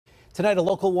Tonight, a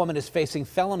local woman is facing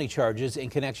felony charges in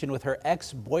connection with her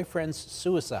ex-boyfriend's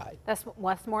suicide. The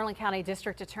Westmoreland County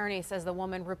District Attorney says the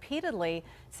woman repeatedly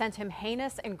sent him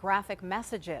heinous and graphic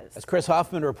messages. As Chris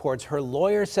Hoffman reports, her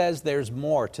lawyer says there's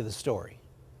more to the story.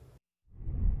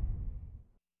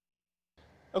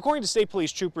 According to state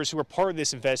police troopers who were part of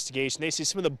this investigation, they say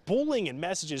some of the bullying and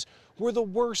messages were the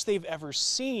worst they've ever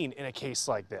seen in a case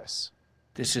like this.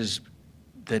 This is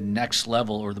the next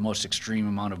level or the most extreme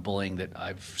amount of bullying that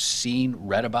I've seen,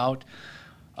 read about,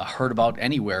 heard about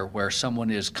anywhere, where someone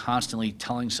is constantly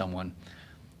telling someone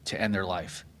to end their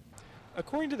life.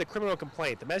 According to the criminal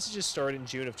complaint, the messages started in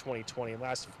June of 2020 and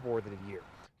lasted for more than a year.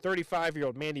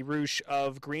 35-year-old Mandy Roosh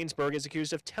of Greensburg is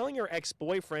accused of telling her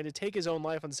ex-boyfriend to take his own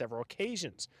life on several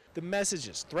occasions. The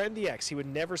messages threatened the ex he would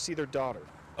never see their daughter,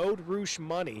 owed Roosh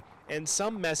money, and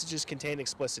some messages contained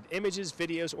explicit images,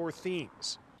 videos, or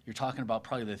themes. You're talking about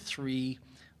probably the three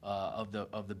of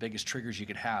the biggest triggers you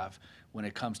could have when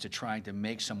it comes to trying to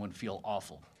make someone feel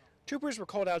awful. Troopers were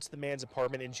called out to the man's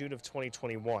apartment in June of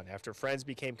 2021 after friends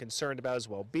became concerned about his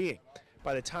well-being.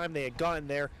 By the time they had gotten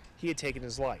there, he had taken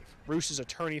his life. Roosh's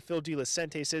attorney, Phil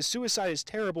DeLacente, says suicide is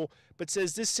terrible, but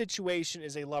says this situation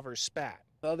is a lover's spat.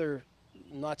 Other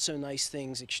not-so-nice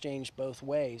things exchanged both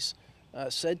ways,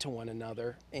 said to one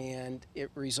another, and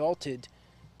it resulted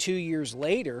 2 years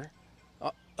later,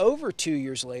 over 2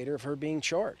 years later, of her being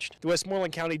charged. The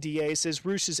Westmoreland County DA says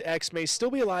Roosh's ex may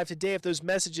still be alive today if those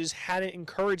messages hadn't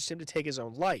encouraged him to take his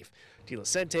own life.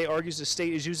 DeLacente argues the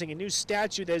state is using a new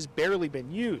statute that has barely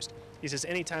been used. He says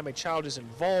anytime a child is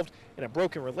involved in a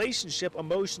broken relationship,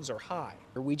 emotions are high.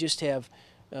 We just have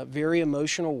very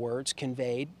emotional words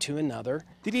conveyed to another.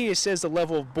 The DA says the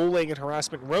level of bullying and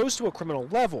harassment rose to a criminal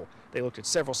level. They looked at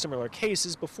several similar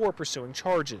cases before pursuing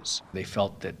charges. They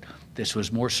felt that this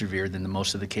was more severe than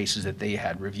most of the cases that they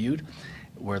had reviewed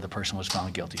where the person was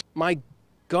found guilty. My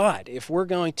God, if we're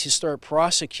going to start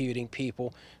prosecuting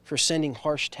people for sending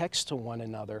harsh texts to one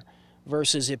another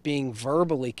versus it being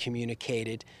verbally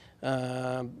communicated,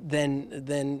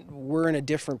 then we're in a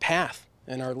different path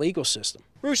in our legal system.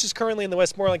 Roosh is currently in the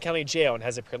Westmoreland County Jail and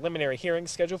has a preliminary hearing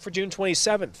scheduled for June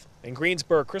 27th. In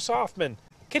Greensburg, Chris Hoffman,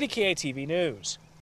 KDKA-TV News.